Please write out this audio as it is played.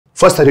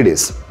First 30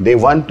 days, day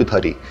 1 to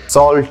 30.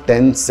 Solve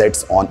 10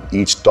 sets on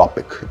each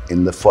topic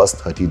in the first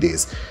 30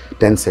 days.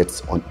 10 sets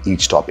on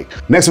each topic.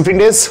 Next 15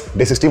 days,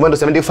 day 61 to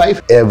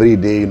 75. Every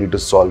day you need to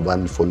solve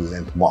one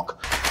full-length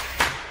mock.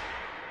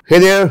 Hey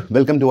there,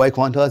 welcome to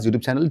iQUANTA's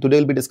YouTube channel. Today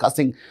we'll be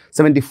discussing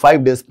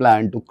 75 days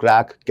plan to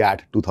crack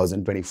CAT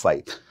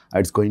 2025.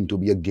 It's going to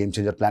be a game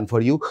changer plan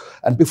for you.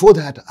 And before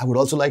that, I would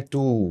also like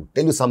to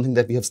tell you something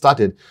that we have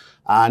started.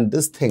 And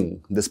this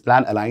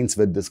plan aligns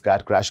with this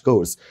CAT crash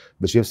course,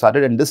 which we have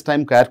started. And this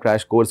time CAT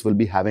crash course will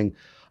be having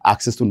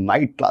access to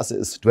night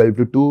classes, 12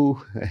 to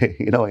 2,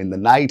 in the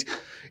night.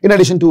 In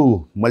addition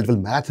to multiple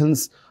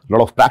marathons, a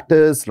lot of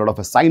practice, a lot of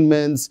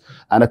assignments,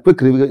 and a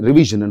quick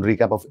revision and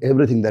recap of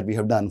everything that we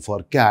have done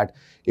for CAT,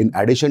 in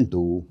addition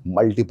to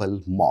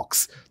multiple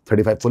mocks,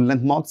 35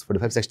 full-length mocks,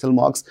 45 sectional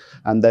mocks,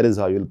 and that is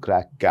how you'll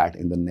crack CAT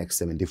in the next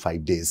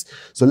 75 days.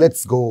 So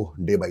let's go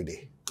day by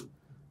day.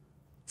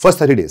 First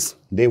 30 days,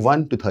 day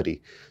 1 to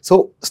 30.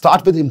 So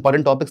start with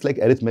important topics like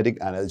arithmetic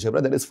and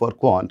algebra. That is for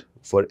quant.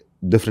 For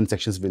different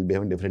sections, we'll be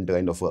having different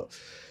kind of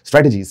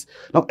strategies.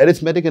 Now,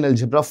 arithmetic and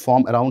algebra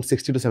form around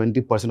 60 to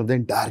 70% of the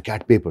entire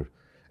CAT paper,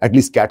 at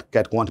least CAT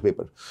quant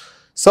paper.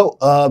 So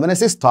when I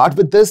say start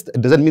with this,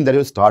 it doesn't mean that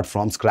you start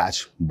from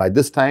scratch. By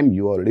this time,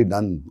 you already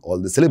done all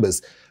the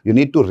syllabus. You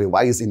need to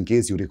revise in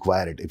case you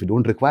require it. If you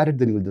don't require it,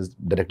 then you will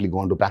just directly go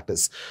on to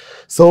practice.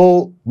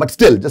 So, but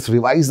still, just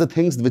revise the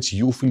things which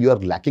you feel you are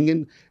lacking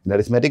in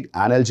arithmetic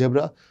and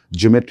algebra,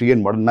 geometry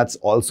and modern maths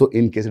also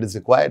in case it is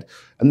required.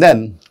 And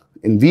then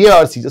in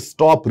VARC, just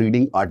stop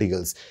reading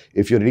articles.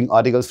 If you're reading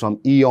articles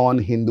from Eon,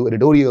 Hindu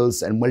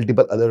editorials, and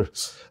multiple other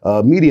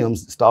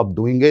mediums, stop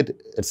doing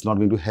it. It's not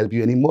going to help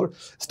you anymore.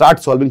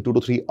 Start solving 2 to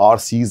 3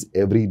 RCs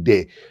every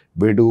day.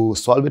 Where to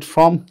solve it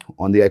from?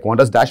 On the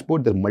iQUANTA's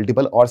dashboard, there are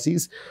multiple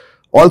RCs.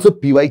 Also,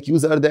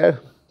 PYQs are there.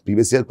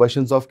 Previous year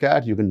questions of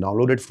CAT. You can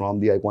download it from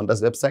the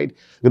iQUANTA's website.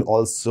 You can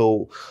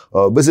also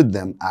visit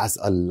them as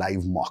a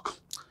live mock.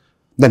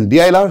 Then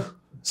DILR.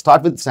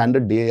 Start with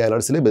standard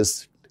DILR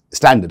syllabus.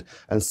 Standard,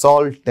 and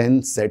solve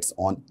 10 sets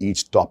on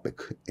each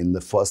topic in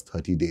the first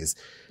 30 days.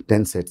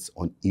 10 sets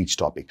on each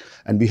topic.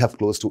 And we have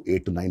close to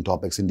 8 to 9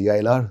 topics in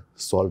DILR.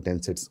 Solve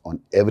 10 sets on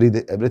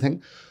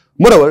everything.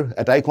 Moreover,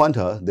 at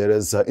iQUANTA, there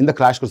is, in the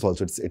crash course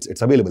also,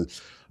 it's available.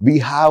 We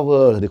have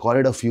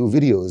recorded a few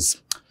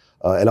videos,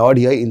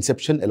 LRDI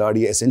Inception,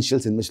 LRDI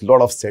Essentials, in which a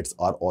lot of sets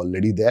are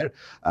already there.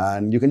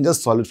 And you can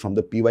just solve it from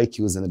the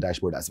PYQs in the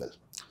dashboard as well.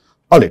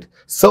 All right.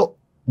 So,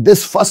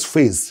 this first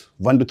phase,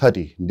 1 to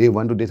 30, day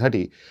 1 to day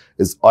 30,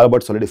 is all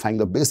about solidifying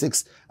the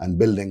basics and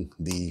building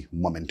the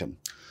momentum.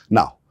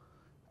 Now,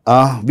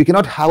 we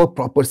cannot have a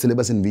proper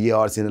syllabus in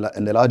VARC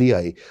and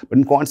LRDI, but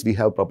in quants, we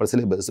have proper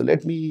syllabus. So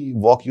let me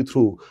walk you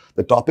through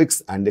the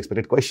topics and the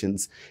expected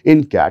questions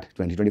in CAT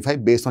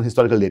 2025 based on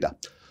historical data.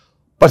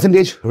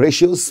 Percentage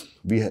ratios,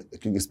 we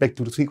can expect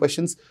 2 to 3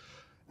 questions.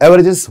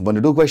 Averages, 1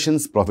 to 2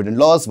 questions. Profit and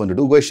loss, 1 to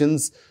 2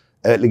 questions.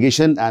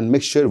 Allegation and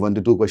mixture, 1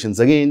 to 2 questions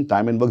again.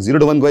 Time and work, 0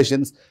 to 1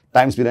 questions.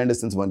 Time, speed and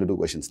distance, 1 to 2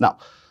 questions. Now,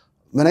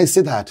 when I say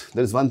that,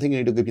 there is one thing you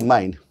need to keep in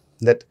mind,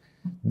 that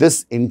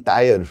this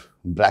entire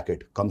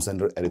bracket comes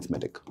under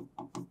arithmetic.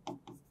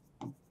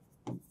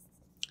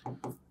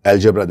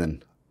 Algebra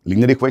then,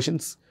 linear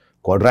equations,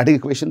 quadratic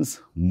equations,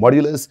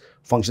 modulus,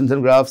 functions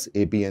and graphs,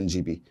 AP and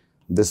GP.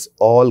 This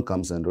all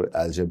comes under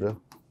algebra.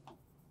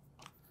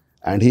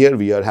 And here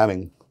we are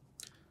having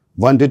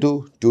 1 to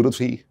 2, 2 to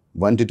 3,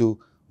 1 to 2,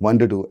 1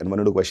 to 2 and 1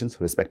 to 2 questions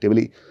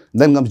respectively.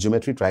 Then comes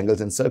geometry,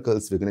 triangles and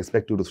circles. We can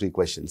expect 2 to 3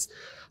 questions.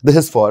 This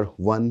is for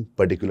one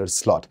particular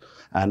slot.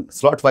 And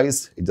slot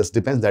wise, it just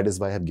depends. That is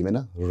why I have given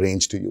a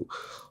range to you.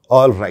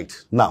 All right.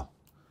 Now,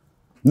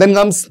 then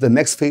comes the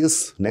next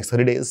phase, next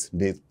 30 days,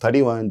 day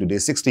 31 to day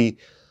 60.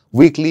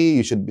 Weekly,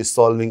 you should be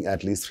solving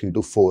at least 3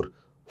 to 4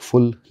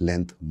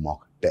 full-length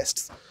mock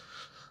tests.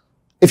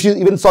 If you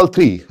even solve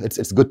 3,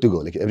 it's good to go.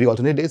 Like every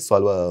alternate day,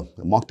 solve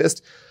a mock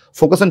test.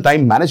 Focus on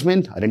time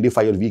management,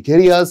 identify your weak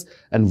areas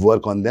and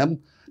work on them.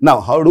 Now,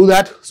 how to do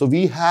that? So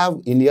we have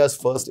India's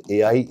first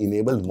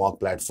AI-enabled mock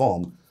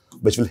platform,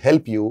 which will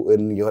help you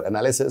in your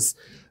analysis,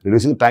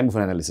 reducing the time of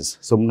analysis.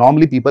 So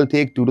normally people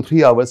take 2 to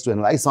 3 hours to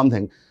analyze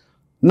something.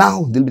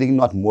 Now they'll be taking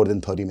not more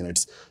than 30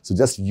 minutes. So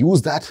just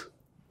use that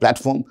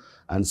platform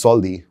and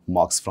solve the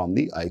mocks from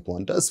the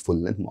iQUANTA's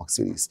full-length mock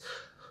series.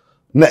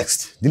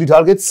 Next, daily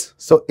targets.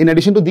 So in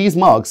addition to these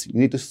mocks, you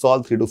need to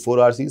solve 3 to 4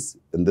 RCs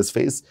in this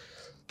phase,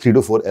 3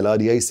 to 4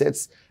 LRDI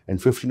sets,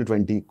 and 15 to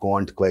 20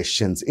 quant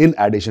questions in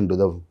addition to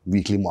the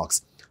weekly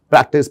mocks.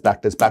 Practice,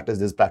 practice, practice,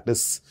 this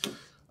practice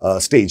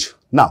stage.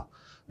 Now,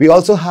 we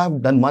also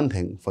have done one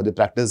thing for the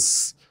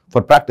practice.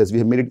 For practice, we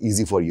have made it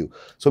easy for you.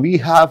 So we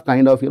have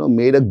kind of,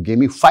 made a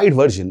gamified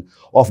version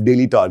of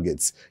daily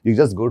targets. You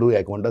just go to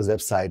iQUANTA's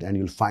website and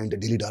you'll find the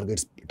daily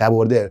targets tab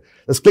over there.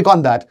 Just click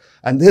on that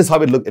and this is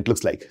how it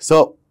looks like.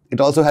 So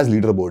it also has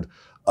leaderboard.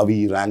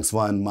 Avi ranks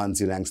 1,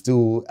 Mansi ranks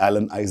 2,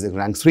 Alan Isaac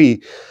ranks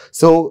 3.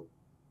 So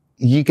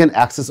you can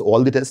access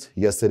all the tests,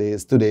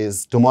 yesterday's,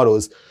 today's,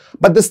 tomorrow's.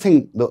 But this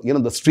thing,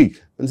 the streak,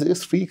 when you say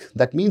streak,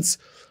 that means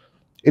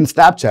In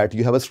Snapchat,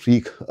 you have a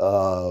streak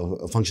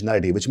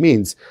functionality, which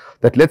means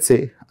that let's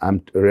say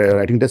I'm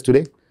writing test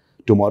today,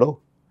 tomorrow,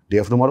 day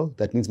after tomorrow,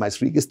 that means my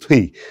streak is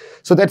 3.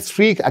 So that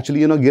streak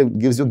actually,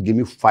 gives you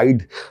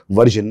gamified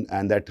version,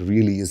 and that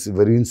really is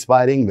very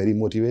inspiring, very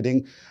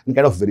motivating, and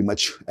kind of very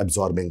much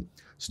absorbing.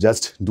 So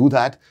just do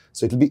that.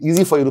 So it will be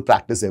easy for you to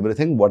practice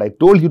everything. What I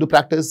told you to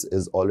practice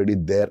is already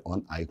there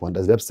on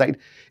iQUANTA's website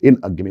in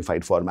a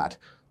gamified format,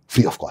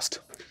 free of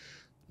cost.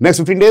 Next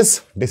 15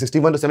 days, day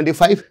 61 to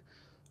 75.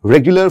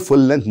 Regular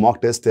full-length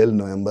mock test till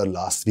November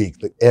last week.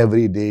 Like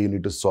every day you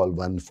need to solve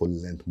one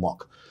full-length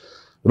mock.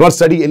 Do not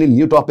study any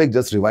new topic,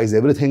 just revise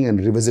everything and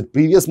revisit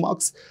previous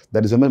mocks.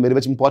 That is very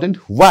much important.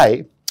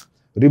 Why?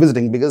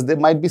 Revisiting, because there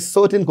might be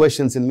certain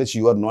questions in which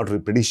you are not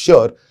pretty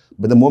sure,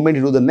 but the moment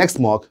you do the next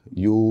mock,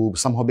 you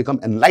somehow become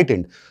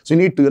enlightened. So you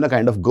need to,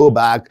 kind of go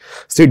back,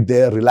 sit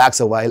there, relax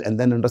a while, and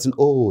then understand,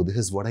 oh, this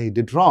is what I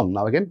did wrong.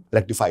 Now I can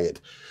rectify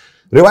it.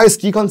 Revise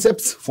key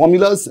concepts,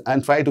 formulas,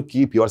 and try to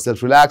keep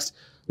yourself relaxed.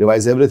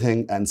 Revise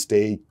everything and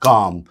stay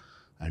calm.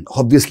 And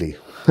obviously,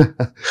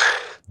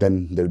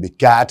 then there'll be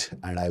CAT,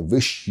 and I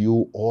wish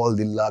you all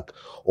the luck,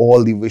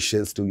 all the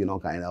wishes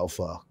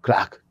to,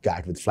 crack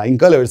CAT with flying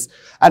colors.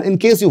 And in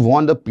case you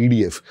want a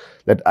PDF,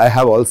 that I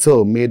have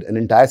also made an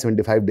entire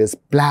 75 days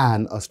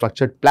plan, a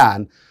structured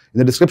plan. In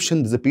the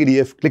description, there's a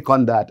PDF. Click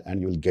on that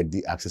and you'll get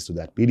the access to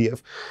that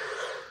PDF.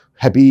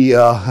 Happy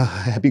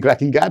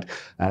cracking CAT,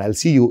 and I'll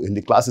see you in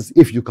the classes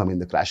if you come in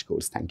the crash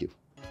course. Thank you.